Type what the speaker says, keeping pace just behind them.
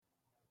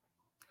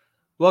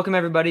Welcome,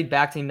 everybody,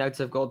 back to the Nuggets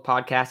of Gold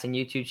podcast and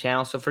YouTube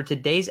channel. So for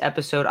today's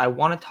episode, I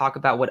want to talk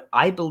about what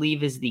I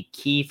believe is the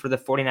key for the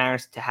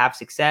 49ers to have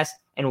success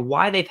and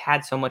why they've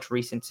had so much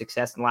recent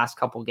success in the last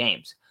couple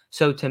games.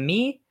 So to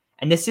me,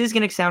 and this is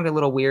going to sound a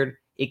little weird,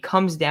 it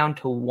comes down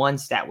to one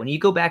stat. When you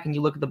go back and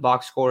you look at the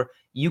box score,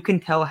 you can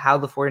tell how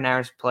the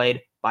 49ers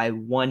played by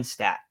one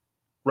stat: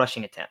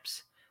 rushing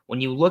attempts.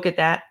 When you look at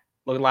that,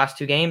 look at the last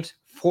two games,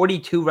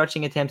 42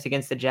 rushing attempts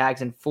against the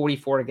Jags and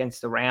 44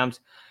 against the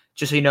Rams.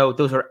 Just so you know,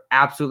 those are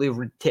absolutely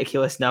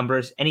ridiculous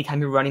numbers.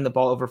 Anytime you're running the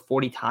ball over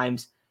 40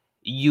 times,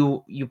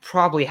 you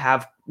probably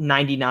have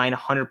 99,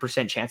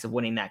 100% chance of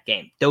winning that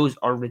game. Those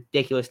are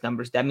ridiculous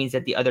numbers. That means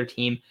that the other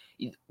team,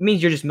 it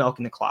means you're just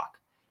milking the clock.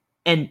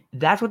 And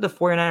that's what the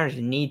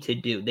 49ers need to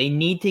do. They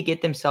need to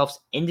get themselves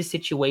into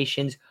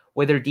situations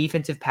where their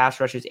defensive pass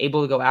rush is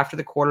able to go after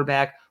the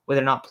quarterback, where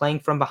they're not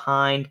playing from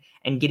behind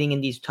and getting in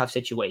these tough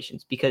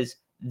situations, because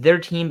their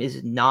team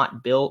is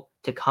not built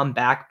to come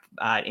back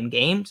in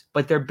games,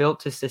 but they're built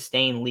to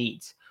sustain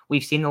leads.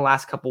 We've seen the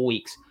last couple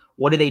weeks.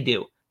 What do?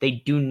 They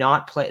do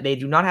not play. They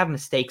do not have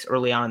mistakes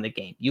early on in the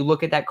game. You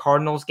look at that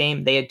Cardinals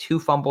game, they had 2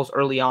 fumbles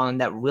early on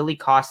that really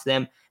cost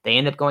them. They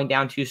end up going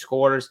down 2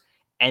 scores,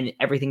 and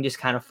everything just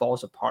kind of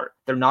falls apart.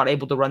 They're not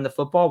able to run the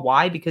football.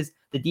 Why? Because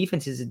the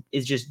defense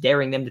is just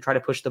daring them to try to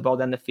push the ball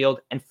down the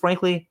field. And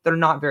frankly, they're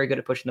not very good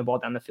at pushing the ball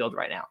down the field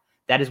right now.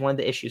 That is one of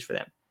the issues for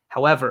them.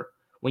 However,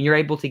 when you're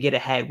able to get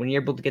ahead, when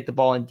you're able to get the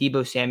ball in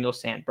Deebo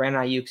Samuel's hands,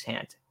 Brandon Ayuk's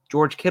hands,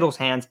 George Kittle's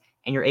hands,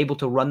 and you're able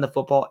to run the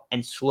football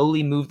and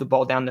slowly move the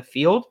ball down the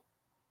field,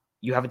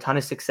 you have a ton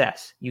of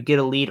success. You get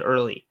a lead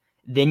early.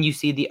 Then you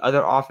see the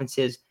other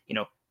offenses,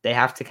 they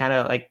have to kind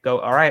of go,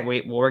 all right,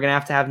 we're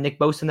going to have Nick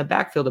Bosa in the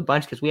backfield a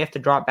bunch because we have to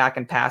drop back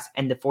and pass,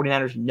 and the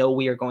 49ers know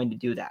we are going to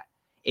do that.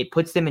 It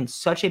puts them in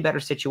such a better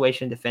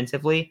situation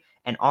defensively,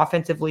 and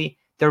offensively,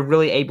 they're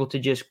really able to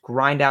just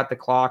grind out the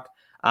clock.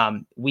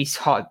 We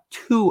saw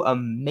 2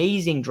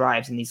 amazing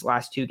drives in these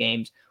last 2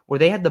 games where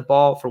they had the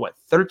ball for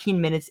 13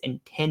 minutes and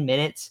 10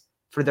 minutes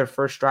for their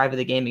first drive of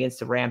the game against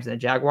the Rams and the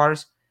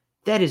Jaguars.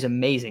 That is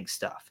amazing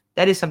stuff.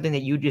 That is something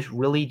that you just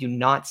really do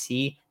not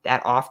see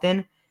that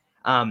often.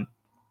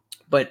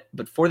 But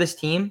for this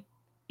team,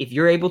 if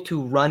you're able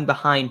to run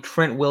behind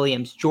Trent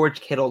Williams,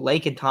 George Kittle,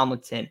 Laken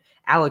Tomlinson,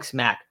 Alex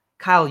Mack,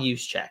 Kyle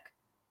Juszczyk,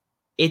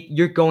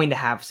 you're going to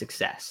have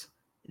success.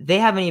 They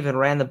haven't even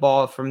ran the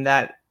ball from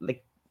that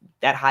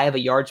high of a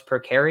yards per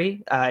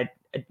carry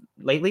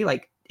lately.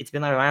 It's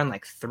been around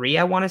 3,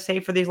 I want to say,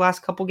 for these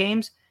last couple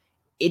games.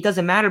 It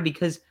doesn't matter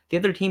because the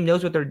other team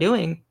knows what they're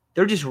doing.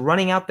 They're just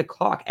running out the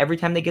clock. Every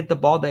time they get the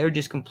ball, they're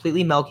just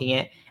completely milking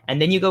it.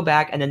 And then you go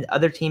back, and then the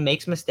other team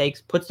makes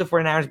mistakes, puts the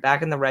 49ers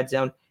back in the red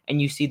zone,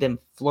 and you see them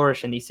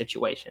flourish in these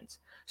situations.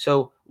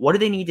 So what do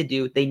they need to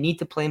do? They need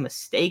to play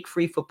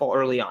mistake-free football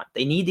early on.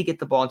 They need to get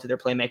the ball into their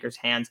playmakers'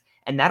 hands,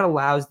 and that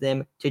allows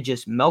them to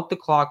just milk the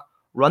clock,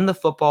 run the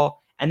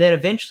football, and then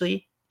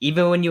eventually,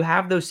 even when you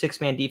have those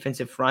 6-man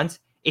defensive fronts,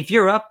 if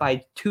you're up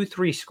by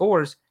 2-3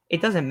 scores,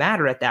 it doesn't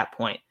matter at that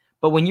point.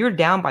 But when you're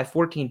down by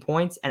 14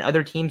 points and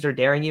other teams are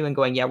daring you and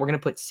going, yeah, we're going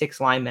to put 6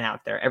 linemen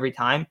out there every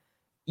time,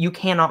 you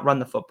cannot run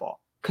the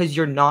football because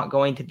you're not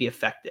going to be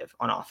effective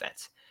on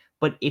offense.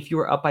 But if you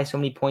are up by so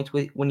many points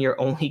when your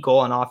only goal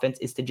on offense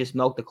is to just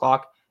milk the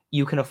clock,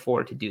 you can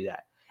afford to do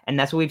that. And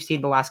that's what we've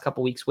seen the last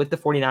couple weeks with the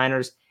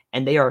 49ers,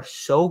 and they are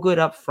so good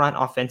up front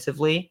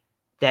offensively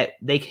that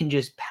they can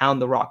just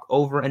pound the rock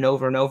over and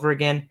over and over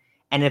again.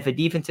 And if a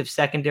defensive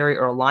secondary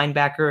or a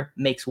linebacker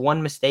makes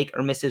one mistake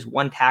or misses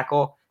one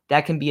tackle,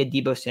 that can be a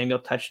Deebo Samuel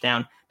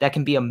touchdown. That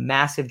can be a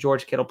massive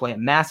George Kittle play, a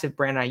massive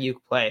Brandon Ayuk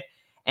play.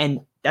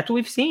 And that's what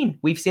we've seen.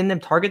 We've seen them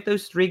target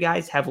those 3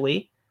 guys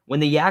heavily. When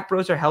the Yak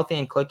Bros are healthy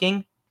and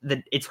clicking,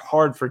 it's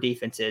hard for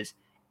defenses,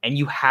 and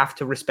you have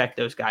to respect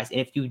those guys. And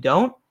if you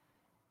don't,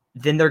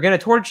 then they're going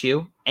to torch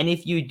you. And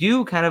if you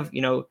do kind of,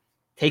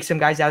 take some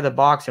guys out of the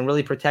box and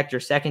really protect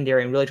your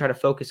secondary and really try to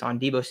focus on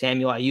Deebo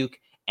Samuel, Ayuk,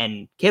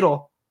 and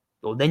Kittle,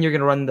 well, then you're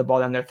going to run the ball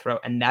down their throat.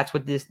 And that's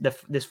what this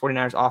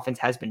 49ers offense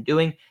has been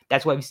doing.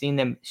 That's why we've seen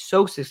them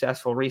so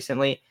successful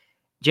recently.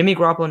 Jimmy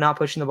Garoppolo not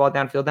pushing the ball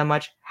downfield that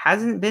much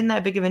hasn't been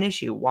that big of an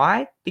issue.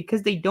 Why?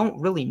 Because they don't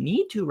really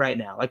need to right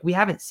now. We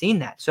haven't seen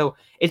that. So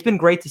it's been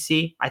great to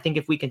see. I think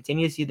if we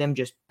continue to see them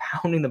just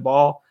pounding the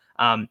ball,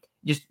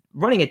 just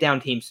running it down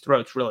teams'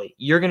 throats, really,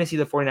 you're going to see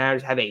the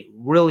 49ers have a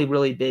really,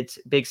 really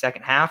big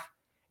second half.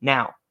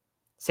 Now,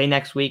 say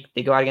next week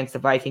they go out against the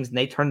Vikings and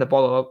they turn the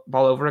ball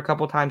over a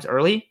couple times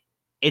early,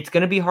 it's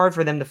going to be hard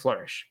for them to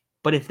flourish.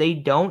 But if they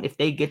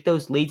get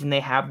those leads and they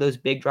have those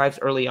big drives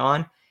early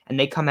on, and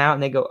they come out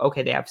and they go,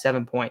 okay, they have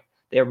 7 points.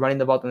 They're running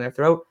the ball down their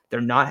throat. They're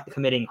not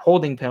committing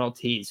holding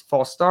penalties,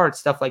 false starts,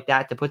 stuff like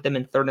that to put them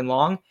in 3rd and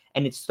long,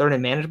 and it's 3rd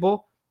and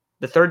manageable.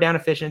 The 3rd down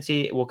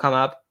efficiency will come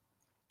up.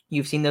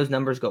 You've seen those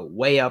numbers go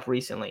way up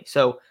recently.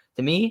 So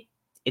to me,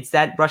 it's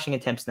that rushing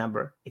attempts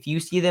number. If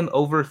you see them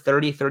over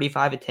 30,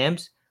 35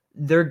 attempts,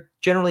 they're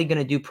generally going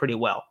to do pretty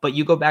well. But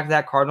you go back to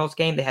that Cardinals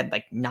game, they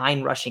had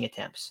 9 rushing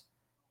attempts.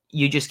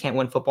 You just can't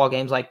win football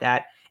games like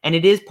that. And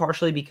it is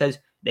partially because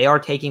They are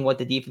taking what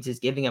the defense is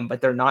giving them,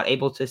 but they're not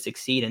able to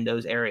succeed in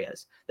those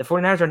areas. The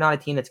 49ers are not a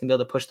team that's going to be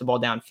able to push the ball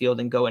downfield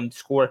and go and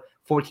score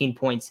 14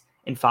 points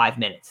in 5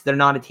 minutes. They're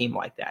not a team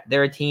like that.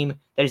 They're a team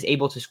that is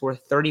able to score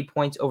 30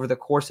 points over the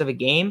course of a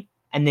game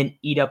and then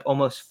eat up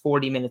almost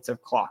 40 minutes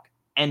of clock.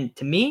 And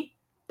to me,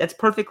 that's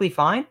perfectly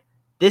fine.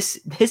 This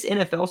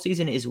NFL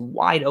season is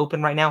wide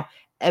open right now.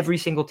 Every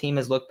single team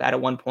has looked bad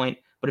at one point.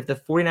 But if the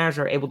 49ers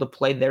are able to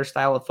play their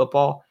style of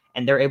football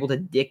and they're able to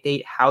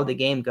dictate how the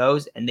game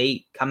goes and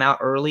they come out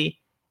early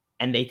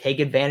and they take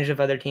advantage of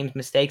other teams'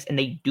 mistakes and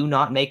they do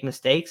not make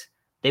mistakes,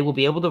 they will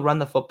be able to run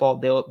the football.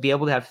 They'll be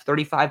able to have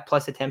 35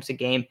 plus attempts a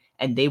game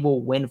and they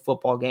will win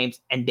football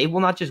games. And they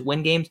will not just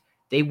win games,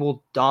 they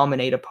will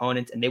dominate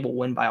opponents and they will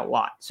win by a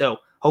lot. So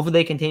hopefully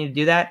they continue to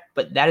do that.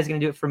 But that is going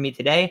to do it for me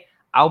today.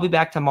 I'll be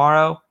back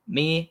tomorrow.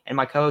 Me and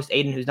my co-host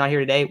Aiden, who's not here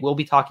today, will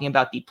be talking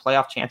about the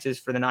playoff chances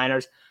for the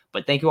Niners.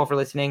 But thank you all for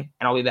listening,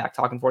 and I'll be back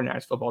talking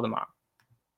 49ers football tomorrow.